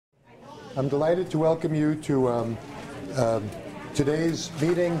I'm delighted to welcome you to today's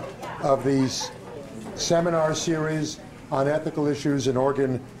meeting of the seminar series on ethical issues in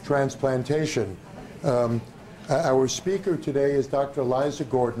organ transplantation. Our speaker today is Dr. Elisa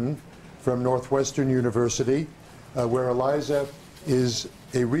Gordon from Northwestern University, where Elisa is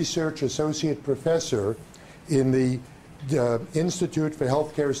a research associate professor in the Institute for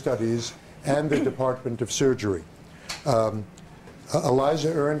Healthcare Studies and the Department of Surgery. Elisa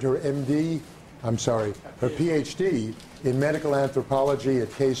earned her PhD in medical anthropology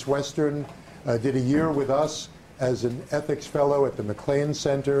at Case Western, did a year with us as an ethics fellow at the MacLean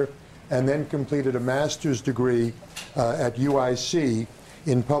Center, and then completed a master's degree at UIC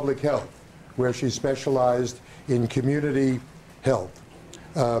in public health, where she specialized in community health.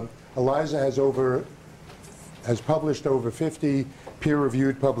 Elisa has published over 50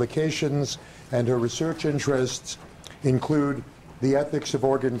 peer-reviewed publications, and her research interests include the ethics of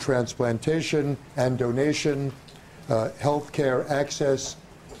organ transplantation and donation, healthcare access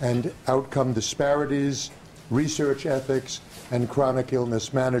and outcome disparities, research ethics, and chronic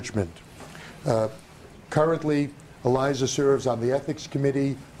illness management. Currently, Elisa serves on the Ethics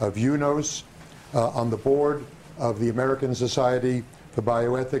Committee of UNOS, on the board of the American Society for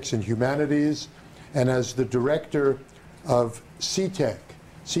Bioethics and Humanities, and as the director of CTEC.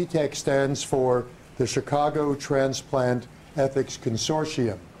 CTEC stands for the Chicago Transplant Ethics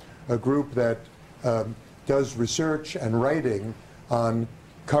Consortium, a group that does research and writing on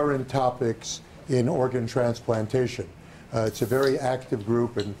current topics in organ transplantation. It's a very active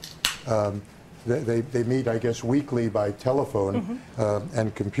group, and they meet, I guess, weekly by telephone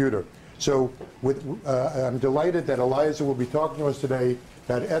and computer. So I'm delighted that Elisa will be talking to us today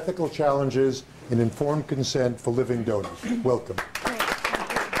about ethical challenges in informed consent for living donors. Welcome.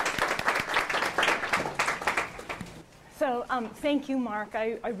 So thank you, Mark.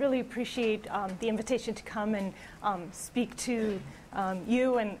 I really appreciate the invitation to come and speak to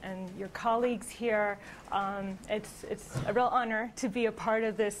you and your colleagues here. It's a real honor to be a part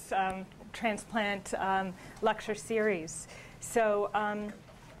of this transplant lecture series. So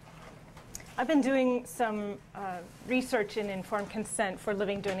I've been doing some research in informed consent for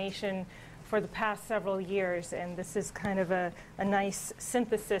living donation for the past several years, and this is kind of a nice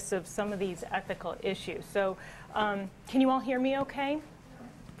synthesis of some of these ethical issues. So can you all hear me okay?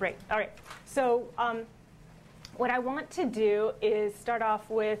 Great. All right. So what I want to do is start off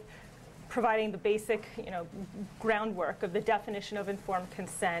with providing the basic groundwork of the definition of informed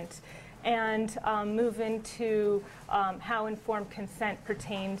consent, and move into how informed consent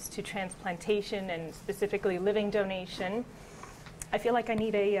pertains to transplantation and specifically living donation. I feel like I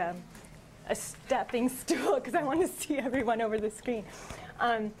need a stepping stool because I want to see everyone over the screen.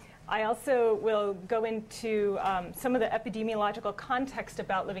 I also will go into some of the epidemiological context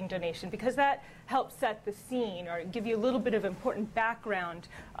about living donation, because that helps set the scene or give you a little bit of important background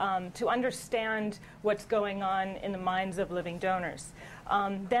to understand what's going on in the minds of living donors.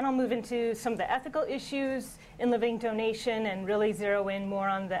 Then I'll move into some of the ethical issues in living donation and really zero in more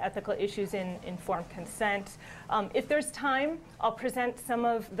on the ethical issues in informed consent. If there's time, I'll present some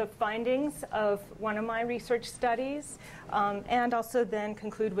of the findings of one of my research studies, and also then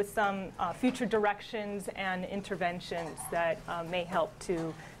conclude with some future directions and interventions that may help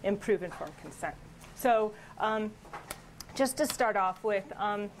to improve informed consent. So just to start off with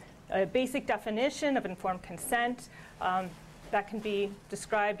a basic definition of informed consent, that can be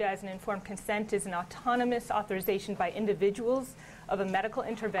described as an informed consent is an autonomous authorization by individuals of a medical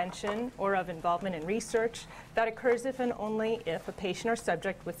intervention or of involvement in research that occurs if and only if a patient or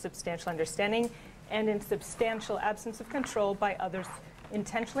subject with substantial understanding and in substantial absence of control by others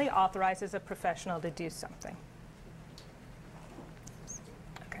intentionally authorizes a professional to do something.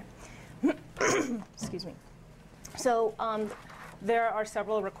 Okay. Excuse me. So there are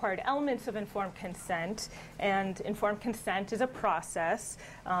several required elements of informed consent, and informed consent is a process.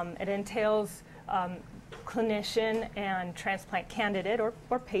 It entails clinician and transplant candidate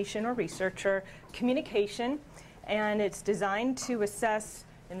or patient or researcher communication, and it's designed to assess,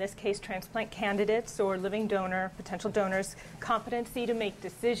 in this case, transplant candidates or living donor, potential donors' competency to make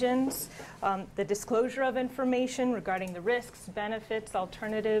decisions, the disclosure of information regarding the risks, benefits,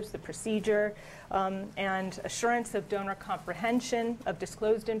 alternatives, the procedure, and assurance of donor comprehension of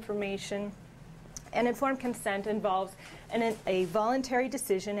disclosed information. And informed consent involves a voluntary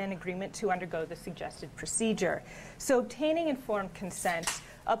decision and agreement to undergo the suggested procedure. So obtaining informed consent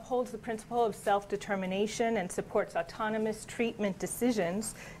upholds the principle of self-determination and supports autonomous treatment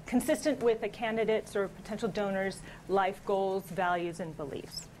decisions consistent with a candidate's or potential donor's life goals, values, and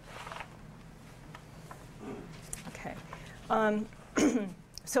beliefs. Okay.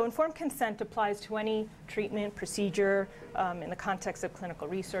 So informed consent applies to any treatment, procedure in the context of clinical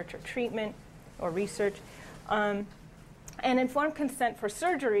research or treatment or research. And informed consent for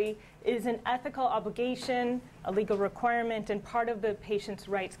surgery is an ethical obligation, a legal requirement, and part of the patient's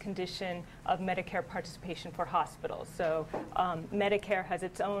rights condition of Medicare participation for hospitals. So Medicare has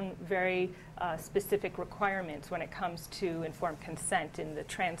its own very specific requirements when it comes to informed consent in the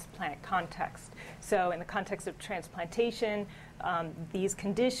transplant context. So in the context of transplantation, these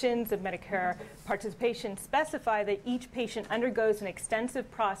conditions of Medicare participation specify that each patient undergoes an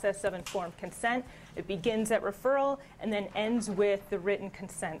extensive process of informed consent. It begins at referral and then ends with the written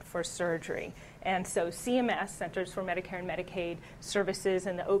consent for surgery. And so CMS, Centers for Medicare and Medicaid Services,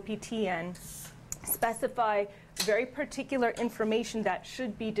 and the OPTN specify very particular information that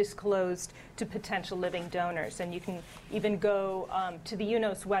should be disclosed to potential living donors. And you can even go to the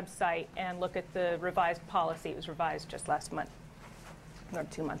UNOS website and look at the revised policy. It was revised just last month, or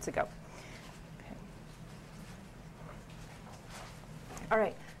 2 months ago. Okay. All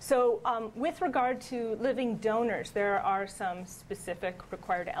right. So with regard to living donors, there are some specific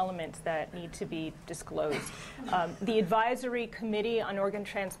required elements that need to be disclosed. The Advisory Committee on Organ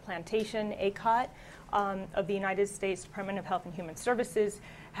Transplantation, ACOT, of the United States Department of Health and Human Services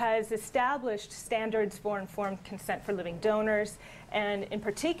has established standards for informed consent for living donors. And in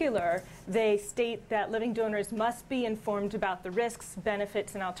particular, they state that living donors must be informed about the risks,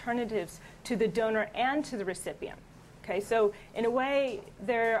 benefits, and alternatives to the donor and to the recipient. Okay, so in a way,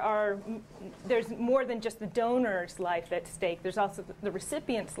 there's more than just the donor's life at stake. There's also the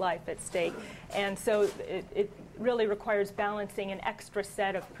recipient's life at stake. And so it really requires balancing an extra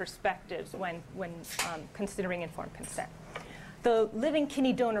set of perspectives when considering informed consent. The Living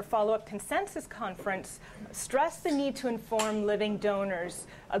Kidney Donor Follow-Up Consensus Conference stressed the need to inform living donors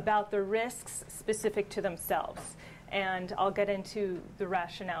about the risks specific to themselves. And I'll get into the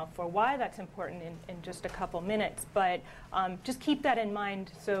rationale for why that's important in just a couple minutes. But just keep that in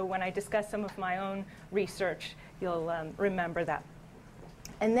mind so when I discuss some of my own research, you'll remember that.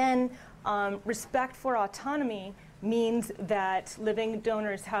 And then respect for autonomy means that living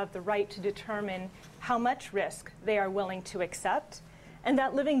donors have the right to determine how much risk they are willing to accept, and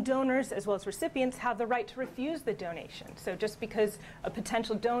that living donors, as well as recipients, have the right to refuse the donation. So just because a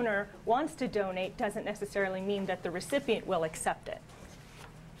potential donor wants to donate doesn't necessarily mean that the recipient will accept it.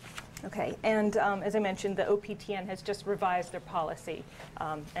 Okay, and as I mentioned, the OPTN has just revised their policy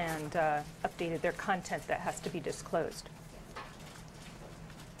and updated their content that has to be disclosed.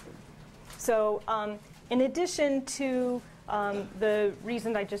 So in addition to the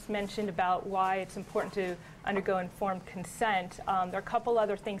reason I just mentioned about why it's important to undergo informed consent, there are a couple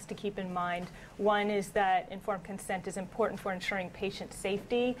other things to keep in mind. One is that informed consent is important for ensuring patient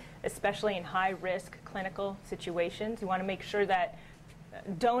safety, especially in high-risk clinical situations. You want to make sure that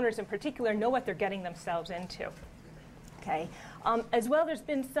donors in particular know what they're getting themselves into. Okay. As well, there's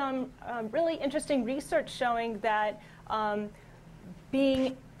been some really interesting research showing that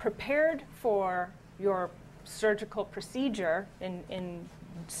being prepared for your surgical procedure in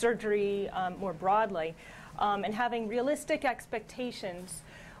surgery more broadly and having realistic expectations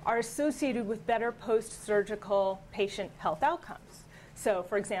are associated with better post-surgical patient health outcomes. So,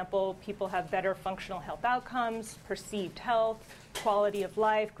 for example, people have better functional health outcomes, perceived health, quality of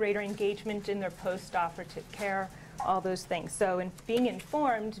life, greater engagement in their post-operative care, all those things. So being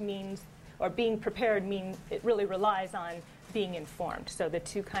informed means, or being prepared means, it really relies on being informed. So the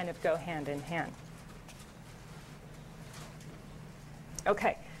two kind of go hand in hand.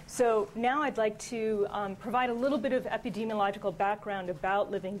 Okay, so now I'd like to provide a little bit of epidemiological background about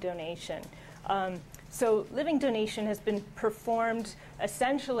living donation. So living donation has been performed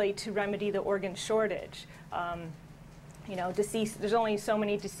essentially to remedy the organ shortage. You know, there's only so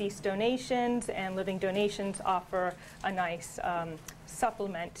many deceased donations, and living donations offer a nice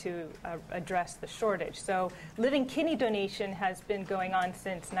supplement to address the shortage. So living kidney donation has been going on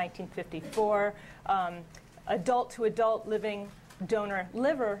since 1954. Adult-to-adult living donor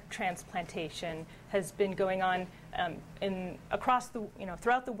liver transplantation has been going on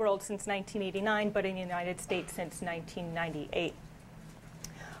throughout the world since 1989, but in the United States since 1998.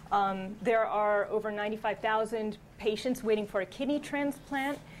 There are over 95,000 patients waiting for a kidney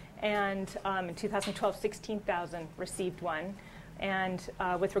transplant, and in 2012, 16,000 received one. And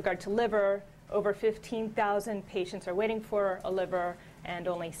with regard to liver, over 15,000 patients are waiting for a liver, and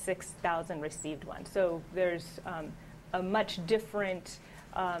only 6,000 received one. So there's a much different,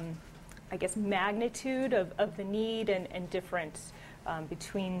 I guess, magnitude of the need and difference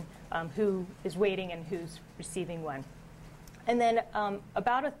between who is waiting and who's receiving one. And then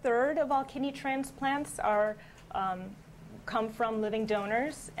about a third of all kidney transplants are come from living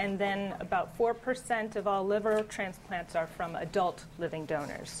donors, and then about 4% of all liver transplants are from adult living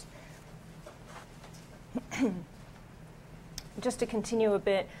donors. Just to continue a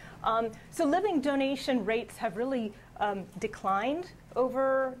bit, so living donation rates have really declined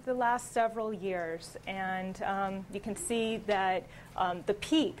over the last several years, and you can see that the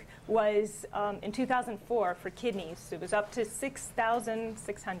peak was in 2004 for kidneys. It was up to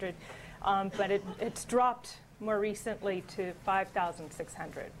 6,600, but it's dropped more recently to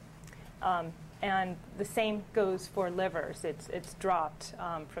 5,600. And the same goes for livers. It's dropped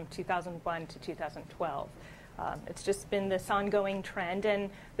from 2001 to 2012. It's just been this ongoing trend,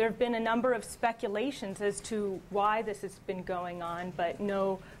 and there have been a number of speculations as to why this has been going on, but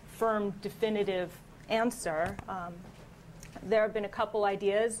no firm, definitive answer. There have been a couple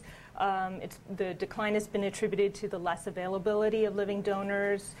ideas. The decline has been attributed to the less availability of living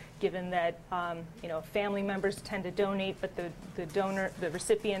donors, given that family members tend to donate, but the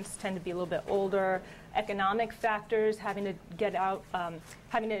recipients tend to be a little bit older. Economic factors, having to get out,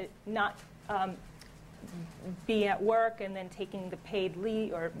 having to not be at work and then taking the paid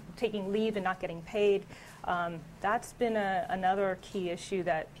leave, or taking leave and not getting paid. That's been another key issue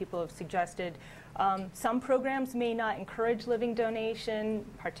that people have suggested. Some programs may not encourage living donation,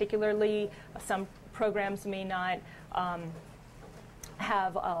 particularly some programs may not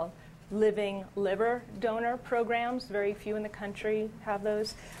have living liver donor programs. Very few in the country have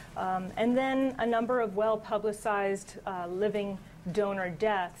those. And then a number of well-publicized living donor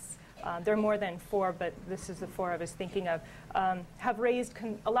deaths. There are more than 4, but this is the 4 I was thinking of, have raised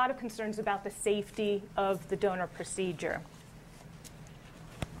a lot of concerns about the safety of the donor procedure.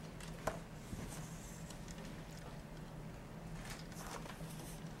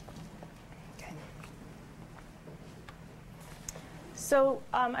 Okay. So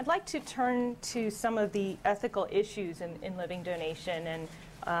I'd like to turn to some of the ethical issues in living donation,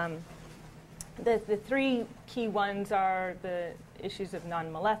 and the 3 key ones are the issues of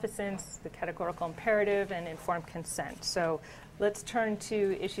non-maleficence, the categorical imperative, and informed consent. So let's turn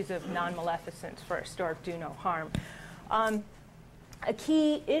to issues of non-maleficence first, or do no harm. A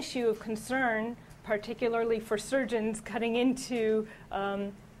key issue of concern, particularly for surgeons cutting into a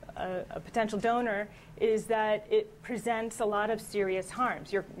potential donor, is that it presents a lot of serious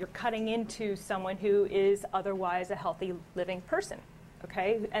harms. You're cutting into someone who is otherwise a healthy living person.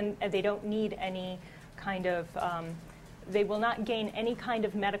 Okay, and they don't need any kind of, they will not gain any kind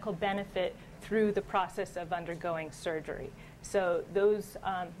of medical benefit through the process of undergoing surgery. So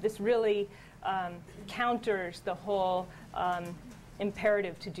this really counters the whole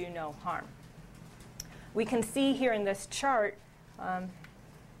imperative to do no harm. We can see here in this chart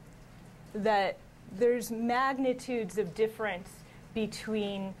that there's magnitudes of difference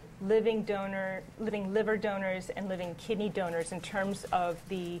between living liver donors and living kidney donors in terms of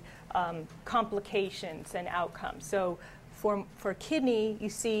the complications and outcomes. So for kidney, you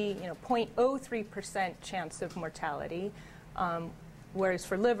see 0.03% chance of mortality, whereas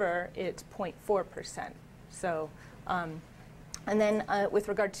for liver, it's 0.4%. So, and then with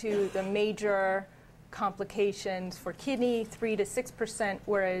regard to the major complications for kidney, 3 to 6%,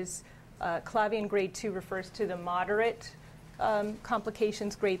 whereas Clavian grade 2 refers to the moderate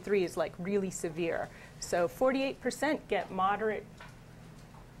complications. Grade 3 is like really severe. So 48% get moderate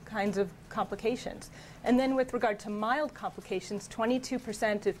kinds of complications. And then with regard to mild complications,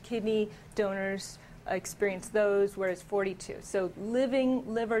 22% of kidney donors experience those, whereas 42. So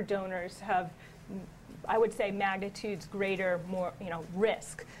living liver donors have, I would say, magnitudes greater, more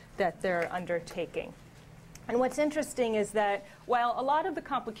risk that they're undertaking. And what's interesting is that while a lot of the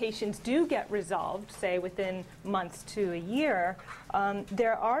complications do get resolved, say within months to a year,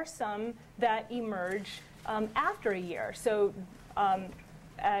 there are some that emerge after a year. So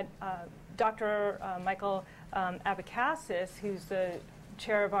Dr. Michael Abacassis, who's the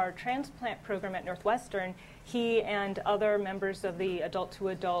chair of our transplant program at Northwestern, he and other members of the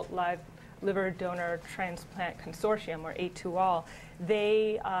adult-to-adult live liver donor transplant consortium, or A2ALL,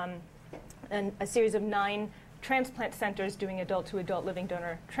 they and a series of 9 transplant centers doing adult-to-adult living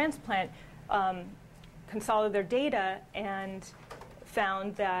donor transplant consolidated their data and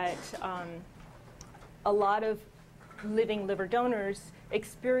found that a lot of living liver donors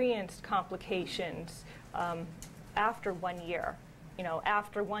experienced complications after 1 year.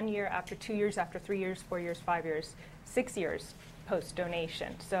 After 1 year, after 2 years, after 3 years, 4 years, 5 years, 6 years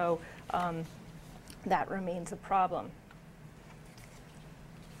post-donation. So that remains a problem.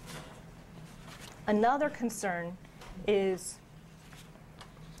 Another concern is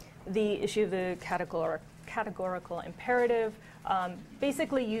the issue of the categorical imperative,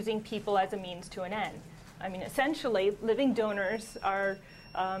 basically using people as a means to an end. I mean, essentially, living donors are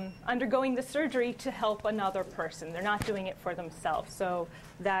undergoing the surgery to help another person. They're not doing it for themselves. So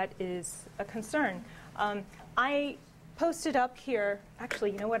that is a concern. I posted up here,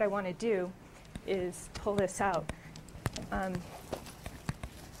 actually, you know what I want to do is pull this out. I'm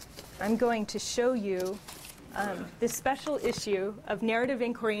going to show you this special issue of Narrative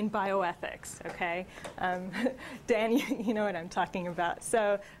Inquiry in Bioethics, okay? Dan, you know what I'm talking about.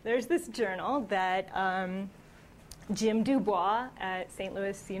 So there's this journal that Jim Dubois at St.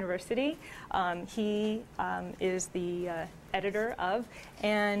 Louis University, he is the editor of,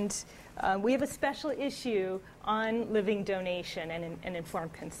 and we have a special issue on living donation and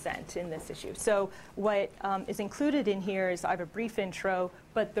informed consent in this issue. So what is included in here is I have a brief intro,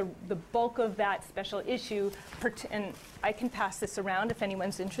 but the bulk of that special issue, and I can pass this around if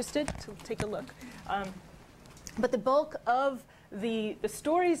anyone's interested, so take a look. But the bulk of the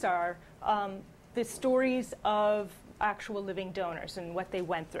stories are the stories of actual living donors and what they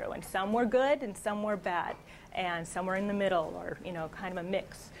went through. And some were good and some were bad. And some were in the middle, or kind of a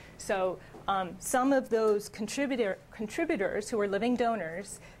mix. So some of those contributors who were living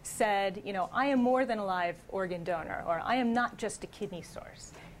donors said, I am more than a live organ donor, or I am not just a kidney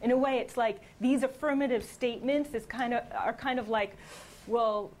source. In a way, it's like these affirmative statements are kind of like,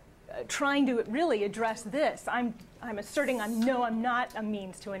 well, trying to really address this. I'm asserting I'm not a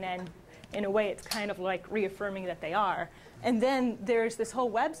means to an end. In a way, it's kind of like reaffirming that they are. And then there's this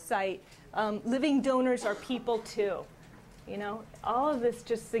whole website, living donors are people too. All of this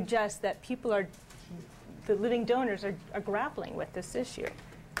just suggests that the living donors are grappling with this issue.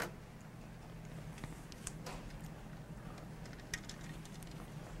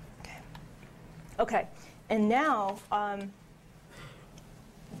 Okay, and now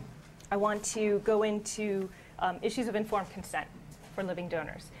I want to go into issues of informed consent for living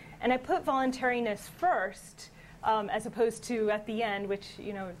donors. And I put voluntariness first, as opposed to at the end, which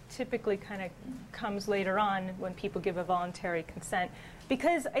typically kind of comes later on when people give a voluntary consent,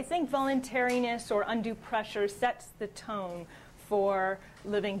 because I think voluntariness or undue pressure sets the tone for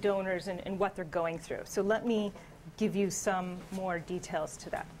living donors and what they're going through. So let me give you some more details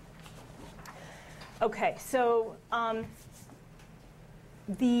to that. Okay, so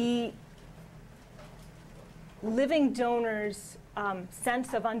the living donors'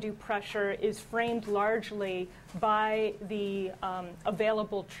 sense of undue pressure is framed largely by the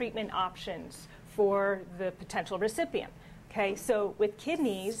available treatment options for the potential recipient. Okay, so with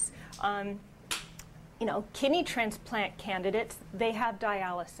kidneys, kidney transplant candidates, they have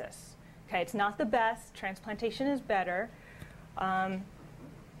dialysis. Okay, it's not the best. Transplantation is better.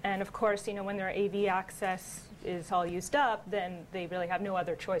 And of course, when their AV access is all used up, then they really have no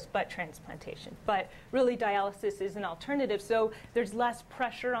other choice but transplantation. But really, dialysis is an alternative, so there's less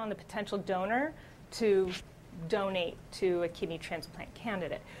pressure on the potential donor to donate to a kidney transplant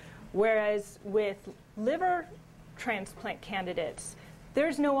candidate. Whereas with liver transplant candidates,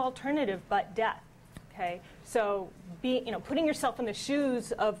 there's no alternative but death. Okay, so putting yourself in the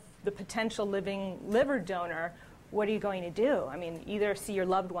shoes of the potential living liver donor, what are you going to do? I mean, either see your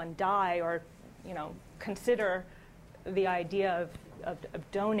loved one die or, consider the idea of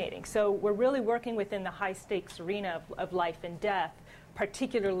donating. So we're really working within the high-stakes arena of life and death,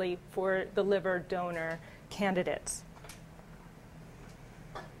 particularly for the liver donor candidates.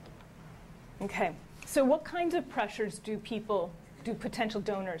 Okay, so what kinds of pressures do potential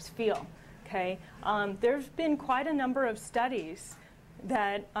donors feel? Okay, there's been quite a number of studies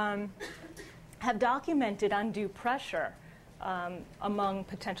that have documented undue pressure among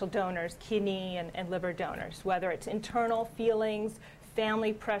potential donors, kidney and liver donors, whether it's internal feelings,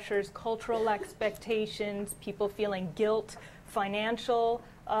 family pressures, cultural expectations, people feeling guilt, financial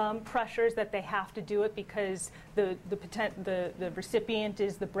pressures that they have to do it because the recipient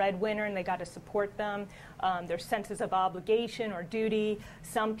is the breadwinner and they got to support them. Their senses of obligation or duty.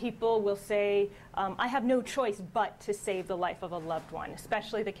 Some people will say, I have no choice but to save the life of a loved one,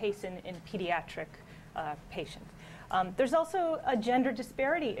 especially the case in pediatric patients. There's also a gender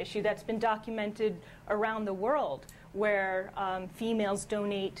disparity issue that's been documented around the world where females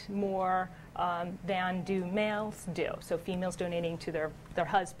donate more than do males do. So females donating to their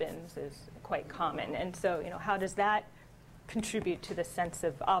husbands is quite common. And so, how does that contribute to the sense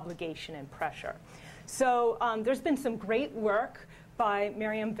of obligation and pressure? So there's been some great work by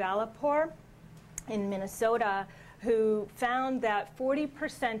Miriam Valapur in Minnesota who found that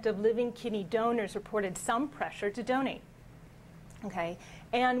 40% of living kidney donors reported some pressure to donate. Okay,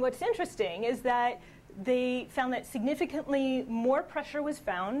 and what's interesting is that they found that significantly more pressure was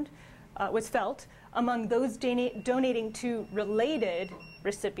felt among those donating to related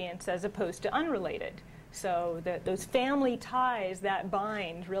recipients as opposed to unrelated. So those family ties that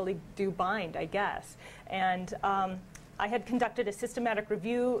bind really do bind, I guess. And I had conducted a systematic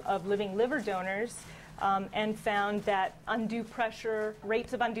review of living liver donors and found that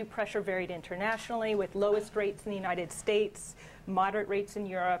rates of undue pressure varied internationally, with lowest rates in the United States, moderate rates in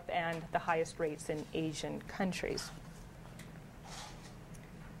Europe, and the highest rates in Asian countries.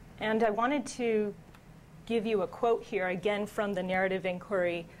 And I wanted to give you a quote here, again from the Narrative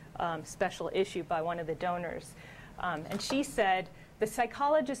Inquiry special issue by one of the donors. And she said, "The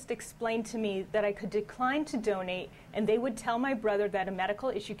psychologist explained to me that I could decline to donate, and they would tell my brother that a medical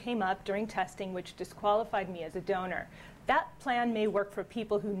issue came up during testing which disqualified me as a donor. That plan may work for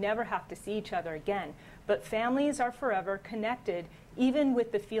people who never have to see each other again, but families are forever connected, even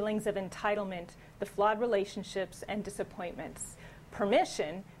with the feelings of entitlement, the flawed relationships, and disappointments.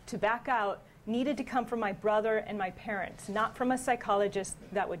 Permission to back out needed to come from my brother and my parents, not from a psychologist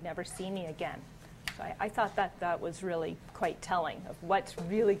that would never see me again." So I thought that was really quite telling of what's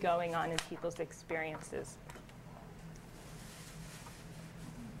really going on in people's experiences.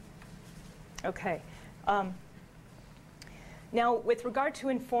 Okay. Now, with regard to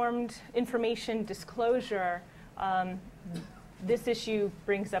informed information disclosure, this issue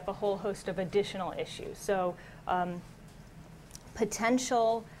brings up a whole host of additional issues. So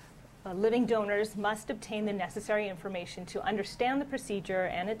potential living donors must obtain the necessary information to understand the procedure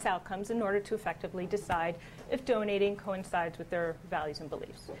and its outcomes in order to effectively decide if donating coincides with their values and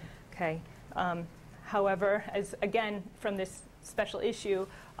beliefs. Okay. However, as again from this special issue,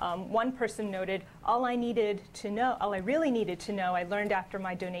 one person noted, all I really needed to know, I learned after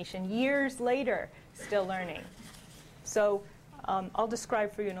my donation years later, still learning. So I'll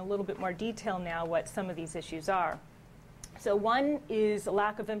describe for you in a little bit more detail now what some of these issues are. So one is a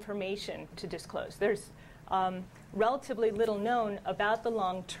lack of information to disclose. There's relatively little known about the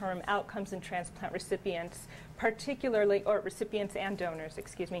long-term outcomes in transplant recipients, recipients and donors,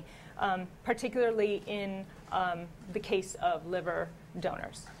 excuse me, particularly in the case of liver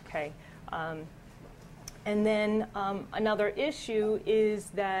donors. Okay. And then another issue is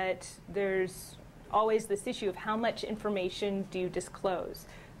that there's always this issue of how much information do you disclose.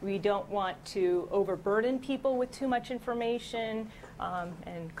 We don't want to overburden people with too much information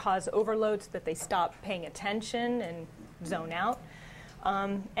and cause overloads that they stop paying attention and zone out.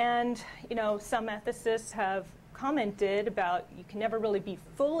 And some ethicists have commented about you can never really be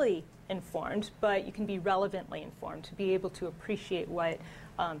fully informed, but you can be relevantly informed to be able to appreciate what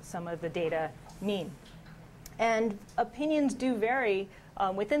some of the data mean. And opinions do vary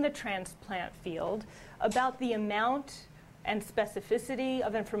within the transplant field about the amount and specificity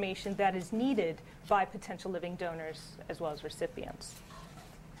of information that is needed by potential living donors as well as recipients.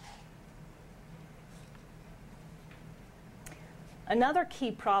 Another key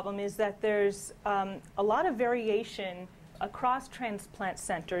problem is that there's a lot of variation across transplant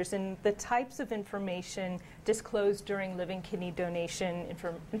centers in the types of information disclosed during living kidney donation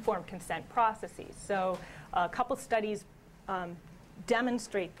informed consent processes. So a couple studies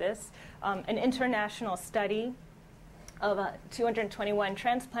demonstrate this. An international study of 221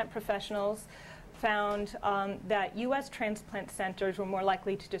 transplant professionals found that U.S. transplant centers were more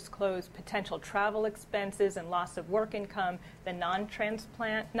likely to disclose potential travel expenses and loss of work income than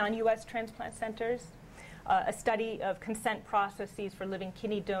non-U.S. transplant centers. A study of consent processes for living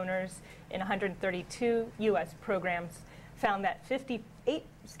kidney donors in 132 U.S. programs found that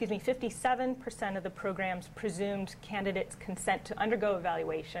 57% of the programs presumed candidates' consent to undergo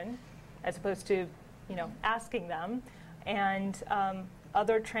evaluation, as opposed to, asking them. And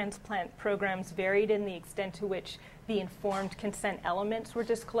other transplant programs varied in the extent to which the informed consent elements were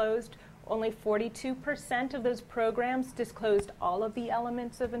disclosed. Only 42% of those programs disclosed all of the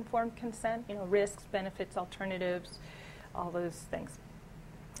elements of informed consent, risks, benefits, alternatives, all those things.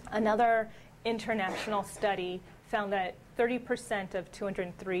 Another international study found that 30% of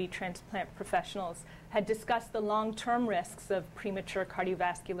 203 transplant professionals had discussed the long-term risks of premature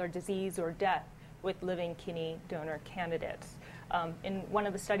cardiovascular disease or death with living kidney donor candidates. In one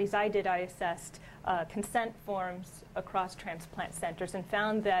of the studies I did, I assessed consent forms across transplant centers and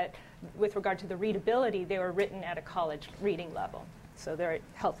found that with regard to the readability, they were written at a college reading level. So there are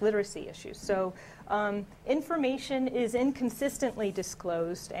health literacy issues. So information is inconsistently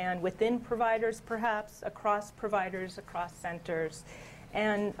disclosed, and within providers perhaps, across centers.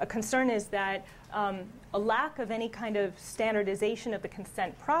 And a concern is that a lack of any kind of standardization of the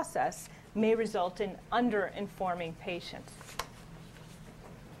consent process may result in under-informing patients.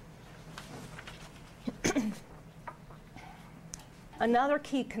 Another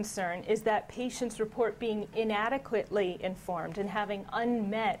key concern is that patients report being inadequately informed and having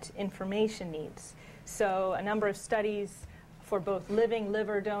unmet information needs. So a number of studies for both living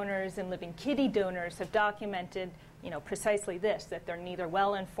liver donors and living kidney donors have documented, precisely this, that they're neither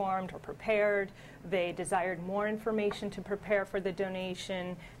well-informed or prepared. They desired more information to prepare for the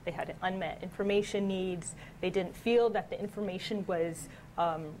donation. They had unmet information needs. They didn't feel that the information was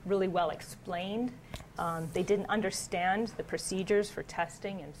really well explained. They didn't understand the procedures for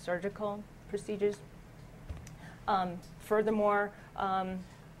testing and surgical procedures. Furthermore,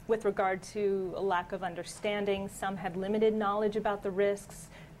 with regard to a lack of understanding, some had limited knowledge about the risks.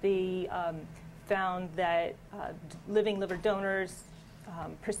 They found that living liver donors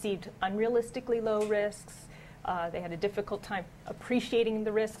perceived unrealistically low risks. They had a difficult time appreciating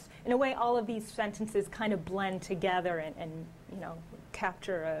the risks. In a way, all of these sentences kind of blend together and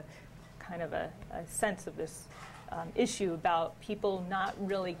capture a kind of a sense of this issue about people not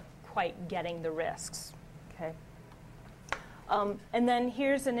really quite getting the risks. Okay. And then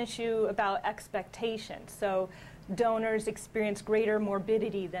here's an issue about expectations. So donors experience greater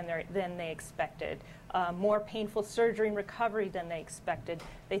morbidity than they expected, more painful surgery and recovery than they expected.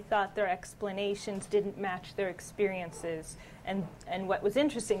 They thought their explanations didn't match their experiences. And what was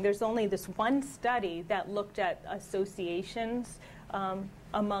interesting, there's only this one study that looked at associations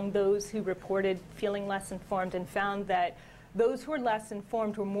among those who reported feeling less informed, and found that those who were less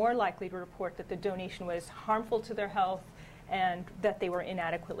informed were more likely to report that the donation was harmful to their health and that they were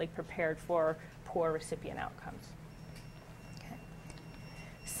inadequately prepared for poor recipient outcomes. Okay.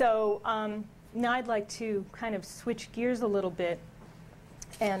 So now I'd like to kind of switch gears a little bit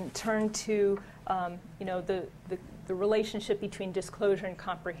and turn to the relationship between disclosure and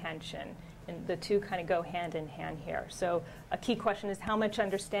comprehension. And the two kind of go hand in hand here. So a key question is, how much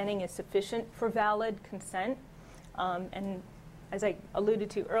understanding is sufficient for valid consent? And as I alluded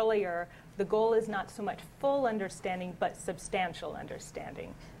to earlier, the goal is not so much full understanding, but substantial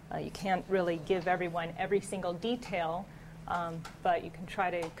understanding. You can't really give everyone every single detail, but you can try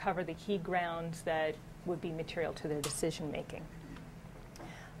to cover the key grounds that would be material to their decision making.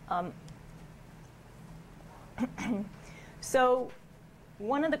 So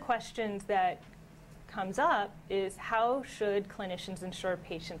one of the questions that comes up is, how should clinicians ensure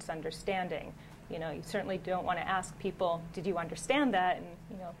patients' understanding? You certainly don't want to ask people, did you understand that? And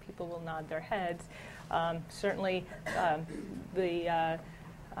people will nod their heads. Certainly, the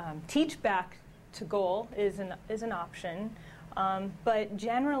teach back to goal is an option, but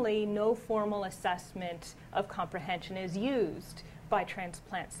generally, no formal assessment of comprehension is used by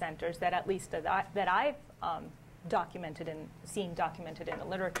transplant centers that at least that I've documented and seen documented in the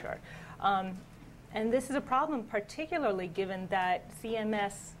literature. And this is a problem, particularly given that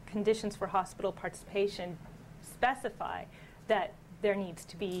CMS conditions for hospital participation specify that there needs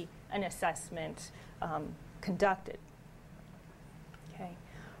to be an assessment conducted. Okay.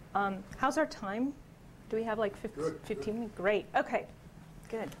 How's our time? Do we have like 15 minutes? Great. Okay.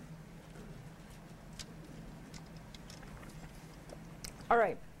 Good. All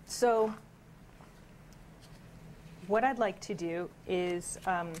right. So what I'd like to do is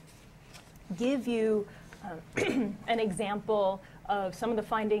give you an example of some of the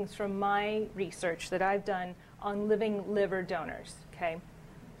findings from my research that I've done on living liver donors. Okay.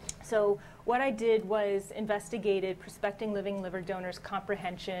 So what I did was investigated prospecting living liver donors'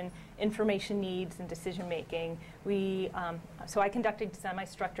 comprehension, information needs, and decision making. So I conducted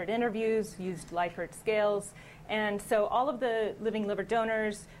semi-structured interviews, used Likert scales, and so all of the living liver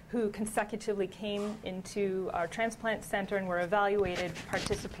donors who consecutively came into our transplant center and were evaluated,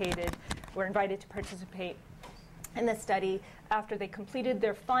 were invited to participate in the study after they completed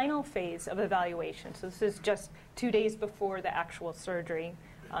their final phase of evaluation. So this is just 2 days before the actual surgery.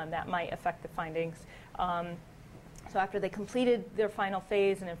 That might affect the findings. So after they completed their final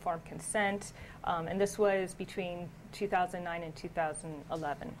phase and informed consent, and this was between 2009 and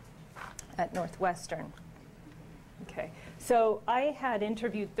 2011 at Northwestern. Okay, so I had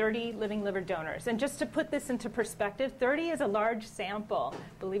interviewed 30 living liver donors. And just to put this into perspective, 30 is a large sample,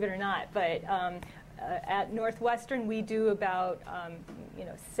 believe it or not. But at Northwestern, we do about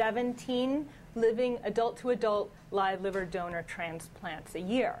 17 living adult-to-adult live liver donor transplants a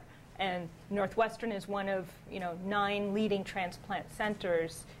year. And Northwestern is one of 9 leading transplant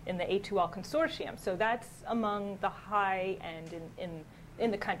centers in the A2L consortium. So that's among the high end in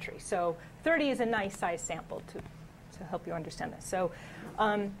the country. So 30 is a nice size sample to help you understand this. So,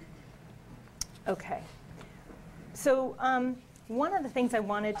 okay. So one of the things I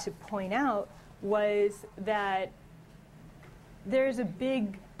wanted to point out was that there's a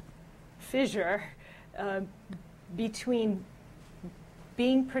big fissure between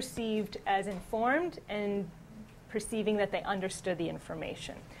being perceived as informed and perceiving that they understood the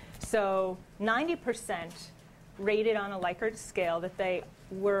information. So 90% rated on a Likert scale that they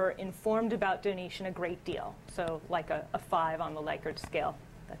were informed about donation a great deal. So like a 5 on the Likert scale.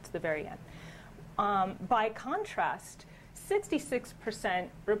 That's the very end. By contrast, 66%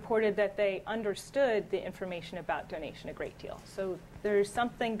 reported that they understood the information about donation a great deal. So there's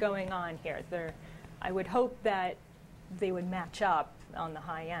something going on here. I would hope that they would match up on the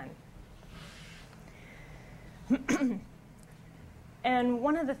high end. And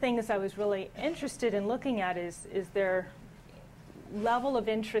one of the things I was really interested in looking at is their level of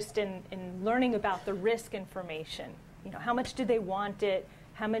interest in learning about the risk information. You know, how much did they want it?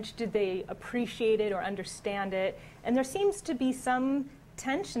 How much did they appreciate it or understand it? And there seems to be some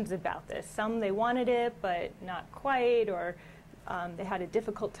tensions about this. Some they wanted it, but not quite, or they had a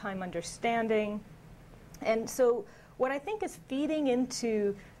difficult time understanding. And so what I think is feeding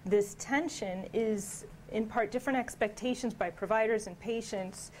into this tension is, in part, different expectations by providers and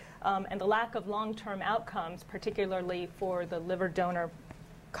patients, and the lack of long-term outcomes, particularly for the liver donor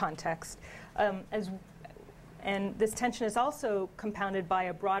context. And this tension is also compounded by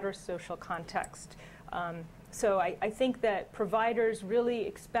a broader social context. So I think that providers really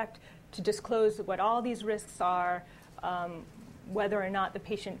expect to disclose what all these risks are, whether or not the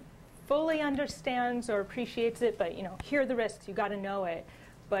patient fully understands or appreciates it, but here are the risks, you got to know it.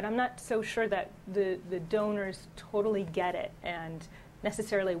 But I'm not so sure that the donors totally get it and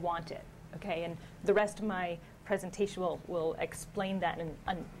necessarily want it. Okay, and the rest of my presentation will explain that and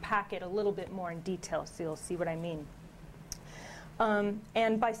unpack it a little bit more in detail, so you'll see what I mean.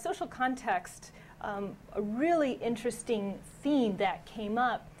 And by social context, a really interesting theme that came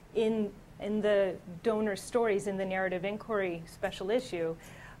up in the donor stories in the Narrative Inquiry special issue.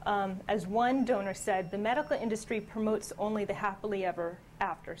 As one donor said, the medical industry promotes only the happily ever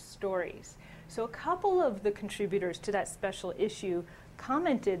after stories. So a couple of the contributors to that special issue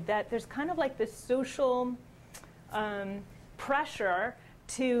commented that there's kind of like this social pressure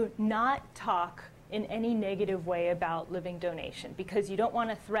to not talk in any negative way about living donation, because you don't want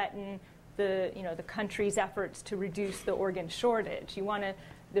to threaten the country's efforts to reduce the organ shortage.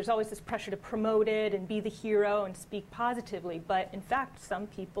 There's always this pressure to promote it and be the hero and speak positively, but in fact some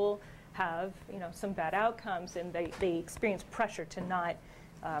people have some bad outcomes, and they experience pressure to not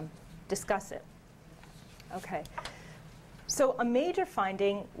discuss it. Okay. So a major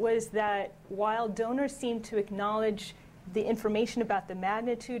finding was that while donors seemed to acknowledge the information about the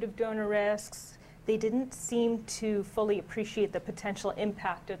magnitude of donor risks, they didn't seem to fully appreciate the potential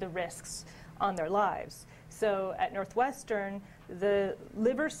impact of the risks on their lives. So at Northwestern, the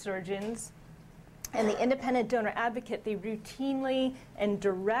liver surgeons and the independent donor advocate, they routinely and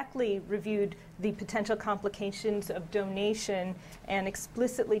directly reviewed the potential complications of donation and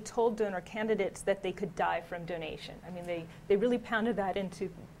explicitly told donor candidates that they could die from donation. I mean, they really pounded that into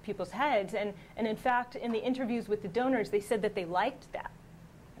people's heads. And in fact, in the interviews with the donors, they said that they liked that.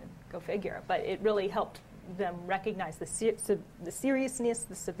 Go figure. But it really helped them recognize the seriousness,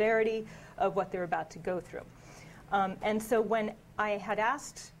 the severity of what they're about to go through. And so when I had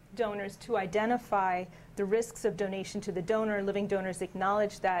asked donors to identify the risks of donation to the donor, living donors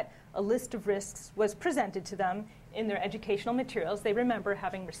acknowledged that a list of risks was presented to them in their educational materials. They remember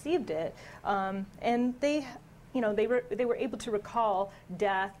having received it, and they were able to recall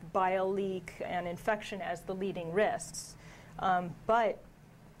death, bile leak, and infection as the leading risks. But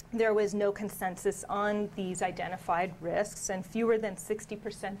there was no consensus on these identified risks, and fewer than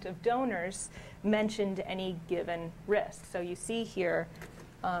 60% of donors mentioned any given risk. So you see here,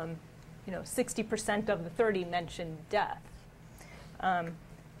 60% of the 30 mentioned death.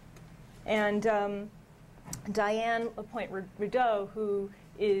 Diane Lapointe-Rideau, who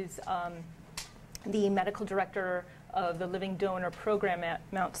is the medical director of the Living Donor Program at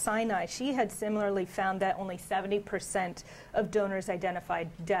Mount Sinai, she had similarly found that only 70% of donors identified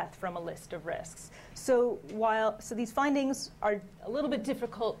death from a list of risks. So these findings are a little bit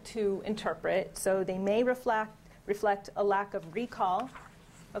difficult to interpret. So they may reflect a lack of recall,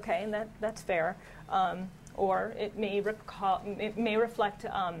 okay, and that's fair, or it may reflect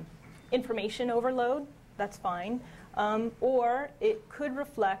information overload. That's fine, or it could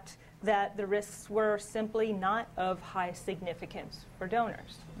reflect that the risks were simply not of high significance for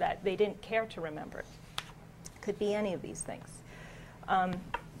donors, that they didn't care to remember it. Could be any of these things.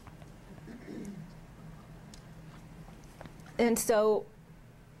 And so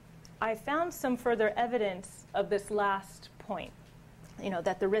I found some further evidence of this last point,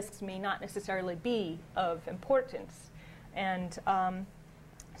 that the risks may not necessarily be of importance. And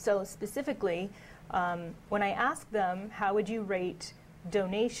so specifically, when I asked them, how would you rate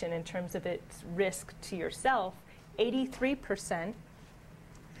donation in terms of its risk to yourself, 83%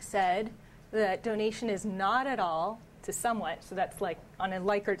 said that donation is not at all to somewhat, so that's like on a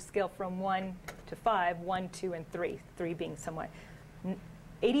Likert scale from 1 to 5, 1, 2, and 3, 3 being somewhat.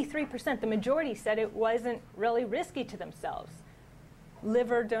 83%, the majority said it wasn't really risky to themselves.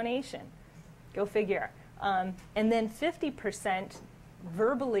 Liver donation, go figure. And then 50%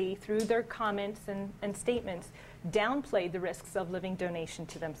 verbally, through their comments and statements, downplayed the risks of living donation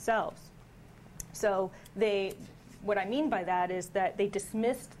to themselves. So what I mean by that is that they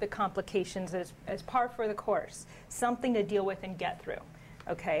dismissed the complications as par for the course, something to deal with and get through.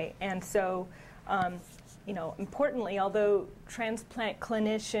 Okay, and so, importantly, although transplant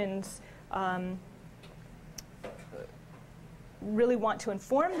clinicians really want to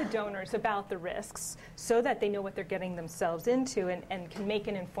inform the donors about the risks so that they know what they're getting themselves into and can make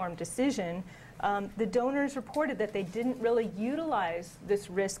an informed decision, the donors reported that they didn't really utilize this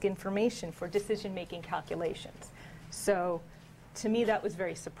risk information for decision-making calculations. So to me, that was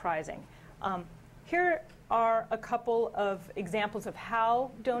very surprising. Here are a couple of examples of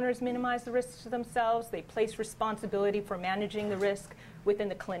how donors minimize the risks to themselves. They place responsibility for managing the risk within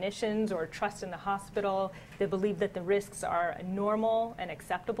the clinicians or trust in the hospital. They believe that the risks are a normal and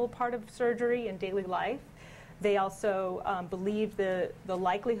acceptable part of surgery and daily life. They also believe the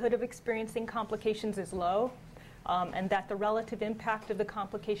likelihood of experiencing complications is low, and that the relative impact of the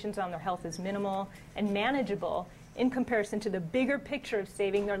complications on their health is minimal and manageable in comparison to the bigger picture of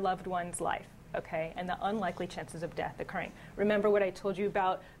saving their loved one's life, okay, and the unlikely chances of death occurring. Remember what I told you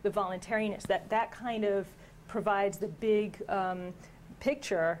about the voluntariness, that kind of provides the big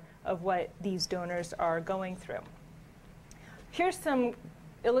picture of what these donors are going through. Here's some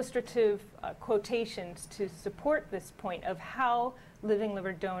illustrative quotations to support this point of how living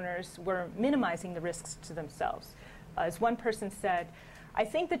liver donors were minimizing the risks to themselves. As one person said, "I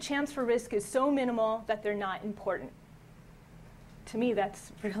think the chance for risk is so minimal that they're not important." To me,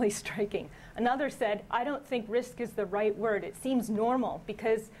 that's really striking. Another said, "I don't think risk is the right word. It seems normal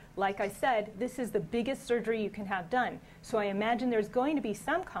because, like I said, this is the biggest surgery you can have done. So I imagine there's going to be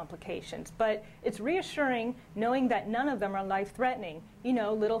some complications, but it's reassuring knowing that none of them are life-threatening. You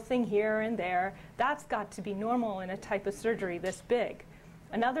know, little thing here and there. That's got to be normal in a type of surgery this big."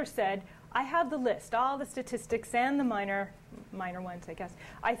 Another said, "I have the list, all the statistics and the minor ones, I guess.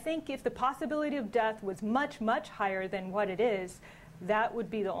 I think if the possibility of death was much, much higher than what it is, that would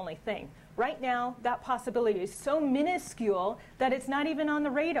be the only thing. Right now, that possibility is so minuscule that it's not even on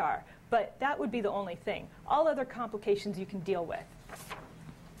the radar, but that would be the only thing. All other complications you can deal with."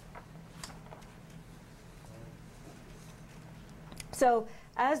 So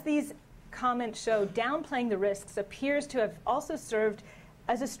as these comments show, downplaying the risks appears to have also served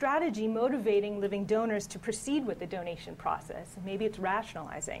as a strategy motivating living donors to proceed with the donation process. Maybe it's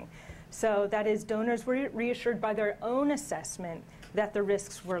rationalizing. So that is, donors were reassured by their own assessment that the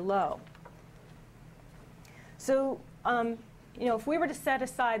risks were low. So, if we were to set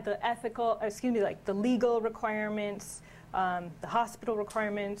aside the the legal requirements, the hospital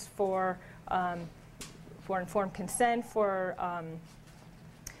requirements for informed consent, for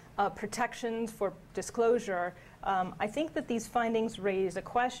protections, for disclosure, I think that these findings raise a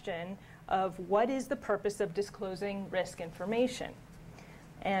question of what is the purpose of disclosing risk information.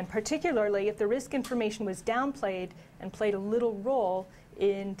 And particularly if the risk information was downplayed and played a little role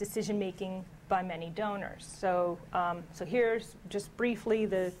in decision-making by many donors. So here's just briefly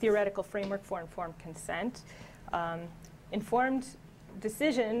the theoretical framework for informed consent. Informed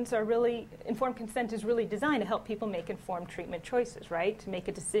consent is really designed to help people make informed treatment choices, right? To make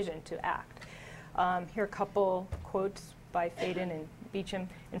a decision to act. Here are a couple quotes by Faden and Beecham.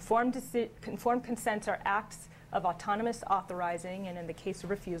 Informed consents are acts of autonomous authorizing, and in the case of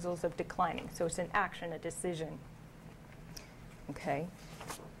refusals, of declining. So it's an action, a decision. Okay.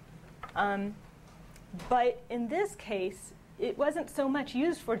 But in this case, it wasn't so much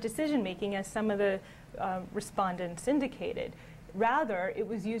used for decision making as some of the respondents indicated. Rather, it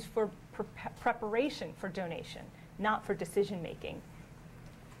was used for preparation for donation, not for decision making.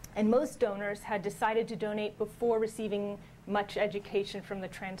 And most donors had decided to donate before receiving much education from the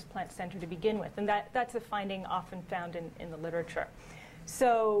Transplant Center to begin with. And that's a finding often found in the literature.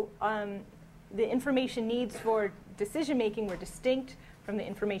 So the information needs for decision-making were distinct from the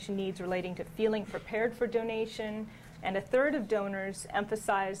information needs relating to feeling prepared for donation. And a third of donors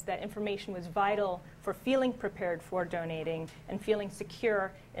emphasized that information was vital for feeling prepared for donating and feeling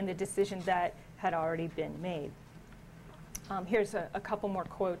secure in the decision that had already been made. Here's a couple more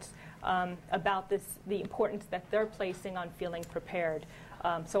quotes about the importance that they're placing on feeling prepared.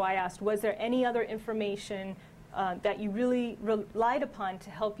 So I asked, was there any other information that you really relied upon to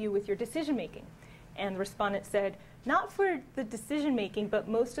help you with your decision making? And the respondent said, not for the decision making, but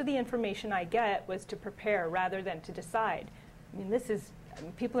most of the information I get was to prepare rather than to decide. I mean,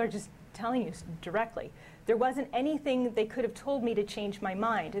 people are just telling you directly. There wasn't anything they could have told me to change my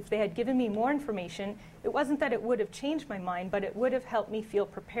mind. If they had given me more information, it wasn't that it would have changed my mind, but it would have helped me feel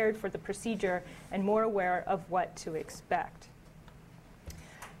prepared for the procedure and more aware of what to expect.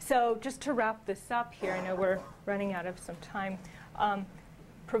 So just to wrap this up here, I know we're running out of some time.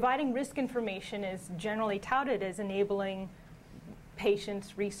 Providing risk information is generally touted as enabling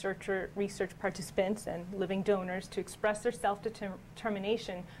patients, research participants, and living donors to express their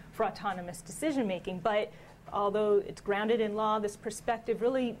self-determination for autonomous decision-making. But although it's grounded in law, this perspective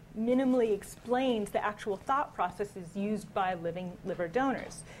really minimally explains the actual thought processes used by living liver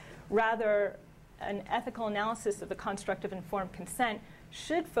donors. Rather, an ethical analysis of the construct of informed consent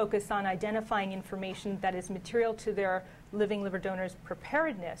should focus on identifying information that is material to their living liver donors'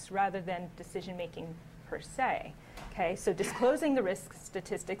 preparedness rather than decision-making per se. Okay, so disclosing the risk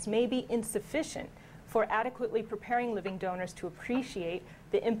statistics may be insufficient for adequately preparing living donors to appreciate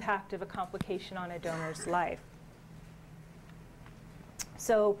the impact of a complication on a donor's life.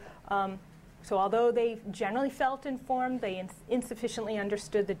 So, although they generally felt informed, they insufficiently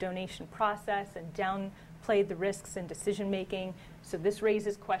understood the donation process and downplayed the risks in decision-making. So this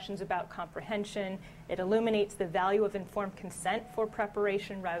raises questions about comprehension. It illuminates the value of informed consent for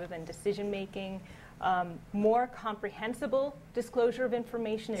preparation rather than decision-making. More comprehensible disclosure of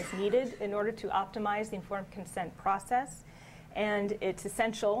information is needed in order to optimize the informed consent process. And it's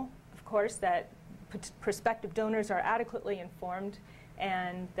essential, of course, that prospective donors are adequately informed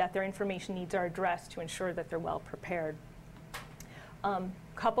and that their information needs are addressed to ensure that they're well prepared.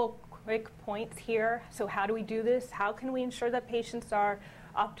 Couple quick points here. So how do we do this? How can we ensure that patients are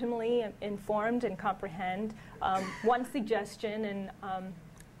optimally informed and comprehend? One suggestion, and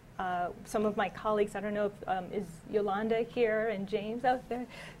some of my colleagues, I don't know if is Yolanda here and James out there.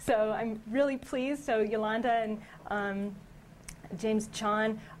 So I'm really pleased. So Yolanda and James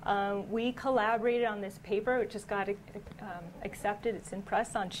Chan, we collaborated on this paper, which just got accepted. It's in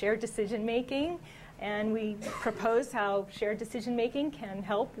press on shared decision making. And we proposed how shared decision making can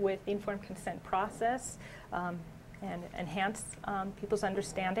help with the informed consent process and enhance people's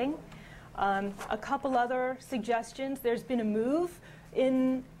understanding. A couple other suggestions. There's been a move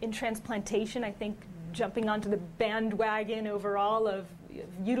in transplantation, I think, jumping onto the bandwagon overall of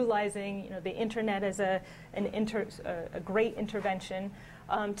utilizing the internet as a great intervention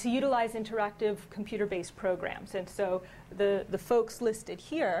to utilize interactive computer-based programs. And so the folks listed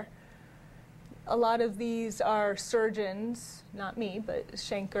here, a lot of these are surgeons, not me, but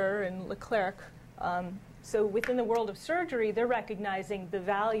Schenker and Leclerc. So within the world of surgery, they're recognizing the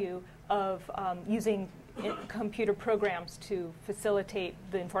value of using computer programs to facilitate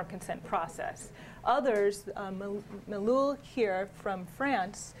the informed consent process. Others, Meloul here from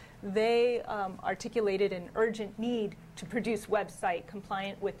France, they articulated an urgent need to produce website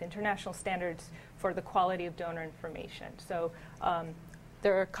compliant with international standards for the quality of donor information. So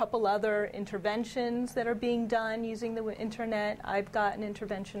there are a couple other interventions that are being done using the internet. I've got an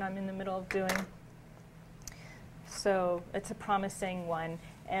intervention I'm in the middle of doing. So it's a promising one.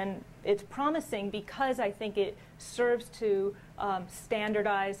 And it's promising because I think it serves to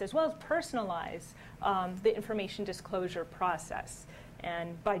standardize as well as personalize the information disclosure process.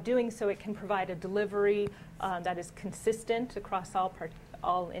 And by doing so, it can provide a delivery that is consistent across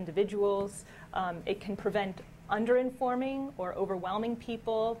all individuals. It can prevent underinforming or overwhelming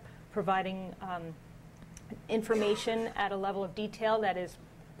people, providing information at a level of detail that is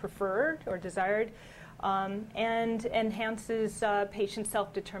preferred or desired. And enhances patient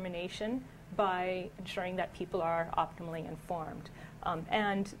self-determination by ensuring that people are optimally informed.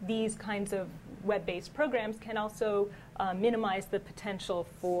 And these kinds of web-based programs can also minimize the potential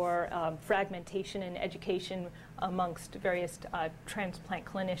for fragmentation in education amongst various transplant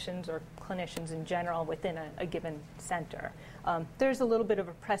clinicians or clinicians in general within a given center. There's a little bit of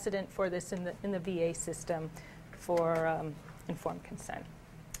a precedent for this in the VA system for informed consent.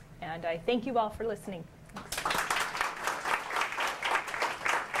 And I thank you all for listening.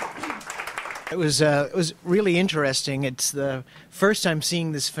 It was really interesting. It's the first time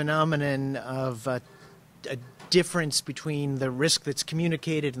seeing this phenomenon of a difference between the risk that's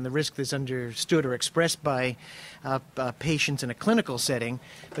communicated and the risk that's understood or expressed by patients in a clinical setting.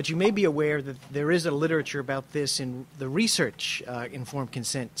 But you may be aware that there is a literature about this in the research informed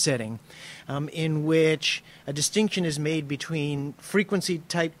consent setting, in which a distinction is made between frequency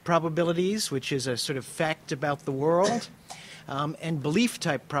type probabilities, which is a sort of fact about the world, and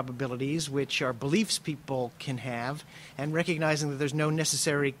belief-type probabilities, which are beliefs people can have, and recognizing that there's no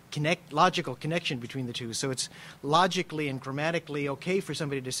necessary logical connection between the two. So it's logically and grammatically okay for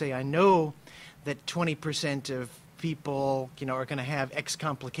somebody to say, I know that 20% of people, are going to have X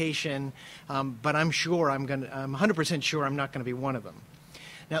complication, but I'm 100% sure I'm not going to be one of them.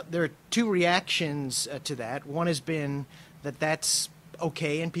 Now, there are two reactions to that. One has been that that's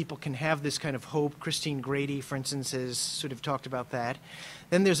okay, and people can have this kind of hope. Christine Grady, for instance, has sort of talked about that.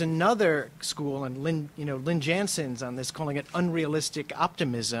 Then there's another school, and Lynn Jansen's on this, calling it unrealistic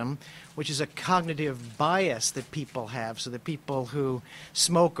optimism, which is a cognitive bias that people have, so that people who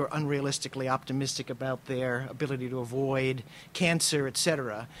smoke are unrealistically optimistic about their ability to avoid cancer,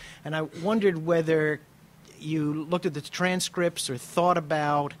 etc. And I wondered whether you looked at the transcripts or thought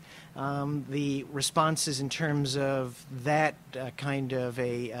about the responses in terms of that kind of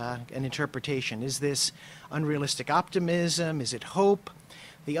an interpretation. Is this unrealistic optimism? Is it hope?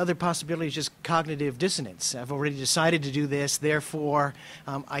 The other possibility is just cognitive dissonance. I've already decided to do this, therefore,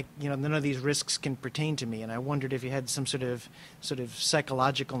 none of these risks can pertain to me. And I wondered if you had some sort of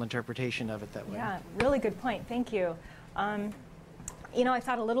psychological interpretation of it that way. Yeah, really good point. Thank you. I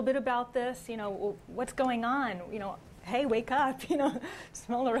thought a little bit about this. What's going on? Hey, wake up,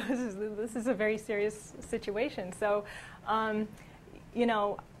 smell the roses. This is a very serious situation. So, I've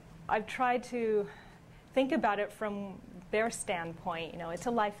tried to think about it from their standpoint. It's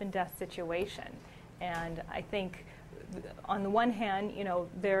a life and death situation. And I think on the one hand,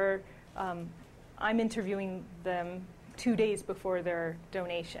 I'm interviewing them 2 days before their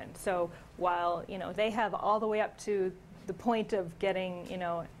donation. So while, they have all the way up to the point of getting,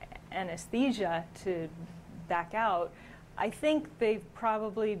 anesthesia to back out, I think they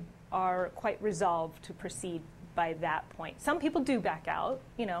probably are quite resolved to proceed by that point. Some people do back out,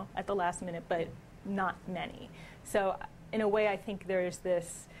 at the last minute, but not many. So in a way, I think there's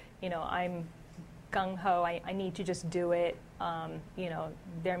this, I'm gung-ho, I need to just do it.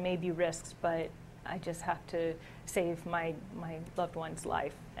 There may be risks, but I just have to save my loved one's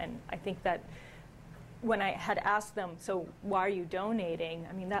life. And I think that when I had asked them, so why are you donating?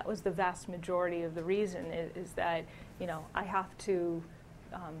 I mean, that was the vast majority of the reason is that, I have to,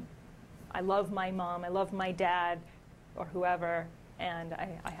 I love my mom, I love my dad, or whoever, and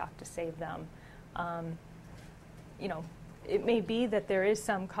I have to save them. It may be that there is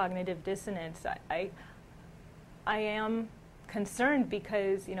some cognitive dissonance. I am concerned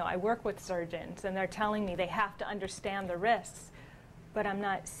because, I work with surgeons, and they're telling me they have to understand the risks, but I'm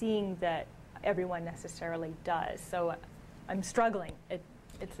not seeing that everyone necessarily does. So I'm struggling.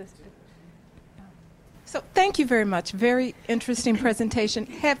 So thank you very much. Very interesting presentation.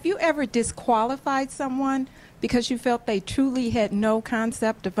 Have you ever disqualified someone because you felt they truly had no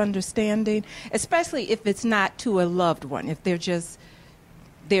concept of understanding, especially if it's not to a loved one, if they're just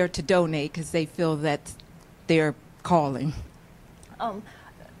there to donate because they feel that's their calling?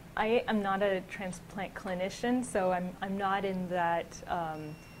 I am not a transplant clinician, so I'm not in that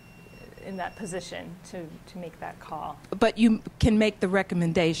position to make that call. But you can make the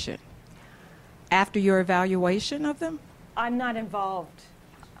recommendation after your evaluation of them? I'm not involved.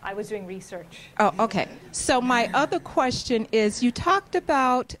 I was doing research. Oh, okay. So my other question is, you talked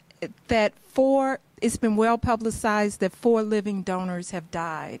about that it's been well publicized that 4 living donors have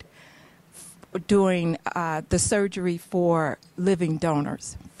died during the surgery for living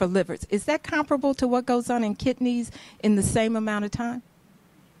donors, for livers. Is that comparable to what goes on in kidneys in the same amount of time?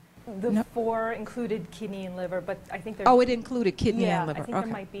 The 4 included kidney and liver, but I think there's... Oh, it included kidney and liver. I think there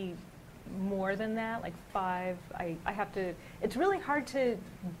might be more than that, like 5. I have to... It's really hard to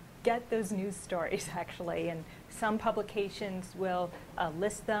get those news stories, actually, and some publications will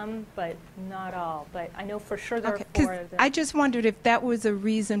list them, but not all. But I know for sure there are 4. I just wondered if that was a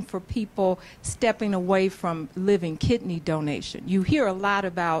reason for people stepping away from living kidney donation. You hear a lot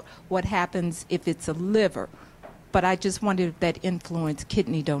about what happens if it's a liver, but I just wondered if that influenced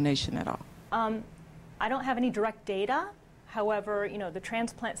kidney donation at all. I don't have any direct data. However, the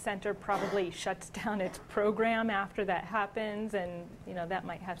Transplant Center probably shuts down its program after that happens, and that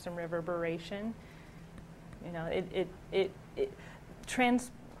might have some reverberation.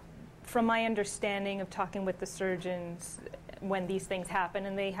 From my understanding of talking with the surgeons when these things happen,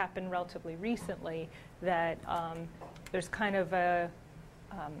 and they happen relatively recently, that there's kind of a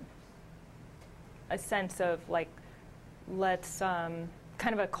sense of like, let's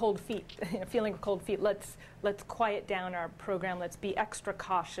kind of a cold feet, feeling of cold feet. Let's quiet down our program. Let's be extra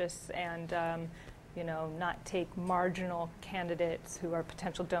cautious and not take marginal candidates who are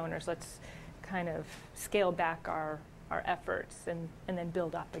potential donors. Let's kind of scale back our efforts and then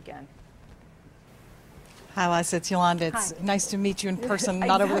build up again. Hi, Elisa. It's Yolanda. It's Hi. nice to meet you in person,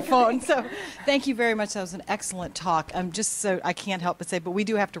 not over the phone. So thank you very much. That was an excellent talk. Just so I can't help but say, but we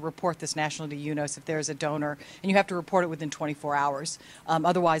do have to report this nationally to UNOS if there's a donor, and you have to report it within 24 hours.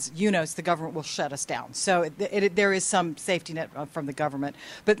 Otherwise, UNOS, the government, will shut us down. So there is some safety net from the government.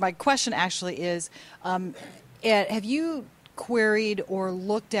 But my question actually is, have you queried or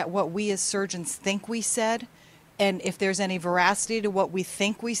looked at what we as surgeons think we said, and if there's any veracity to what we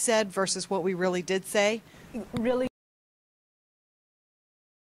think we said versus what we really did say? Really.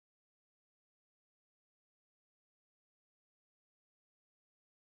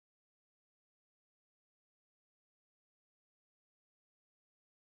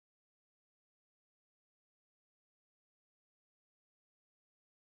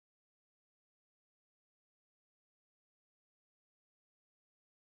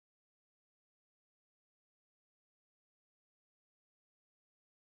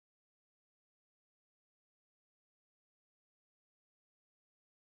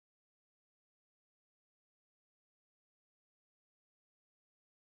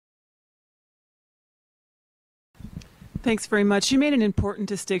 Thanks very much. You made an important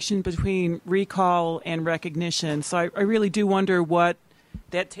distinction between recall and recognition. So I really do wonder what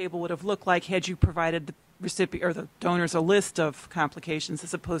that table would have looked like had you provided the recipient or the donors a list of complications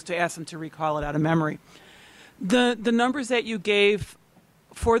as opposed to ask them to recall it out of memory. The numbers that you gave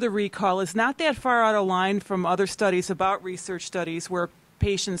for the recall is not that far out of line from other studies about research studies where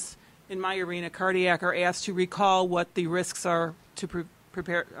patients in my arena, cardiac, are asked to recall what the risks are to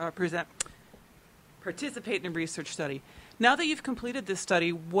participate in a research study. Now that you've completed this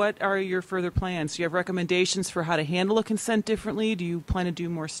study, what are your further plans? Do you have recommendations for how to handle a consent differently? Do you plan to do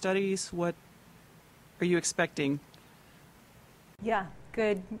more studies? What are you expecting? Yeah,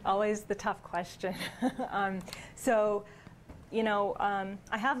 good. Always the tough question. I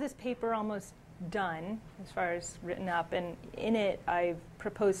have this paper almost done as far as written up, and in it I've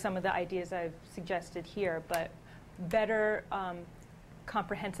proposed some of the ideas I've suggested here, but better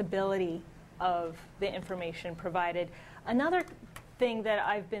comprehensibility of the information provided. Another thing that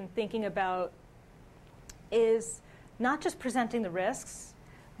I've been thinking about is not just presenting the risks,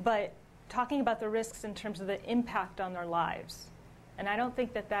 but talking about the risks in terms of the impact on their lives. And I don't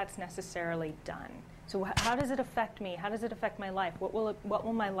think that that's necessarily done. So how does it affect me? How does it affect my life? What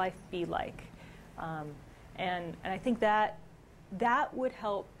will my life be like? And I think that would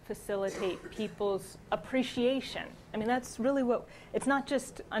help facilitate people's appreciation. I mean, that's really what, it's not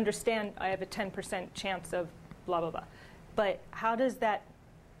just understand I have a 10% chance of blah, blah, blah. But how does that,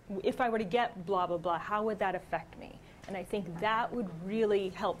 if I were to get blah, blah, blah, how would that affect me? And I think that would really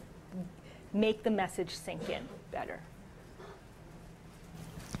help make the message sink in better.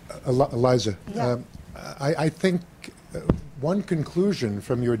 Eliza, Yeah. I think one conclusion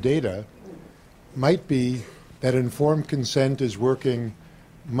from your data might be that informed consent is working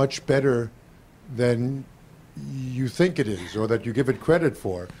much better than you think it is, or that you give it credit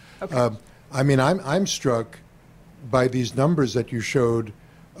for. Okay. I mean, I'm struck by these numbers that you showed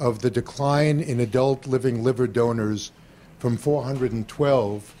of the decline in adult living liver donors from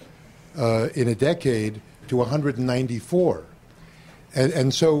 412 in a decade to 194.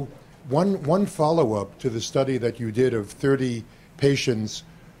 And so one follow-up to the study that you did of 30 patients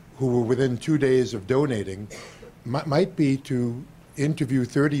who were within 2 days of donating might be to interview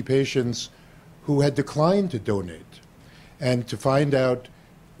 30 patients who had declined to donate and to find out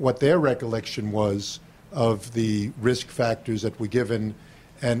what their recollection was of the risk factors that were given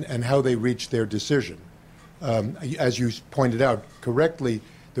and how they reached their decision. As you pointed out correctly,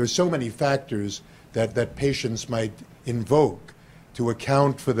 there's so many factors that patients might invoke to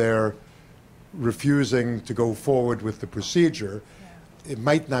account for their refusing to go forward with the procedure. Yeah. It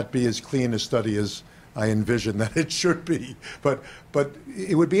might not be as clean a study as I envision that it should be, but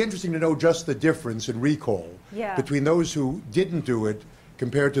it would be interesting to know just the difference in recall between those who didn't do it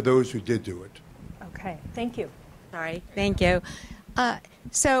compared to those who did do it. Okay, thank you. Sorry, thank you.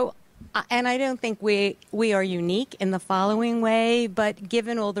 And I don't think we are unique in the following way, but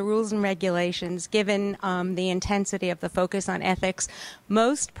given all the rules and regulations, given the intensity of the focus on ethics,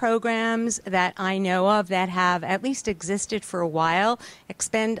 most programs that I know of that have at least existed for a while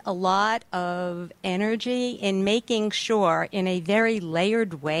expend a lot of energy in making sure in a very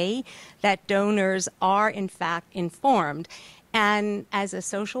layered way that donors are in fact informed. And as a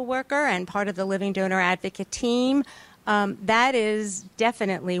social worker and part of the Living Donor Advocate team, that is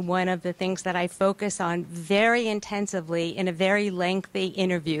definitely one of the things that I focus on very intensively in a very lengthy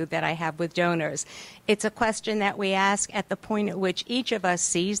interview that I have with donors. It's a question that we ask at the point at which each of us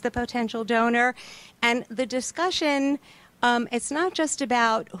sees the potential donor, and the discussion It's not just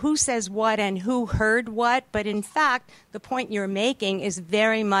about who says what and who heard what, but in fact, the point you're making is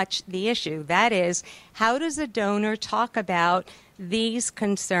very much the issue. That is, how does a donor talk about these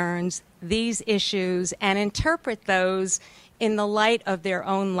concerns, these issues, and interpret those in the light of their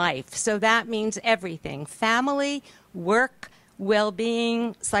own life? So that means everything: family, work,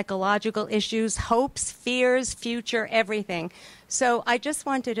 well-being, psychological issues, hopes, fears, future, everything. So I just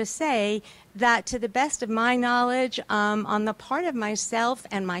wanted to say that, to the best of my knowledge, on the part of myself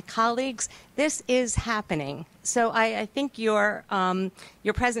and my colleagues, this is happening. So I think your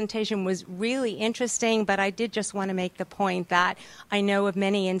presentation was really interesting, but I did just want to make the point that I know of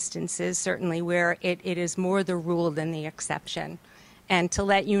many instances, certainly, where it is more the rule than the exception. And to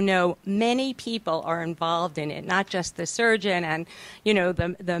let you know, many people are involved in it, not just the surgeon and, you know,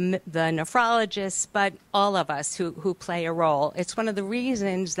 the nephrologists, but all of us who play a role. It's one of the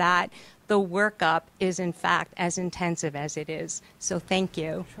reasons that the workup is, in fact, as intensive as it is. So thank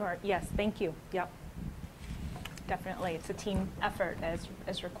you. Sure. Yes, thank you. Yep. Definitely. It's a team effort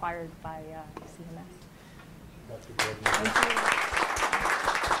as required by CMS. Thank you.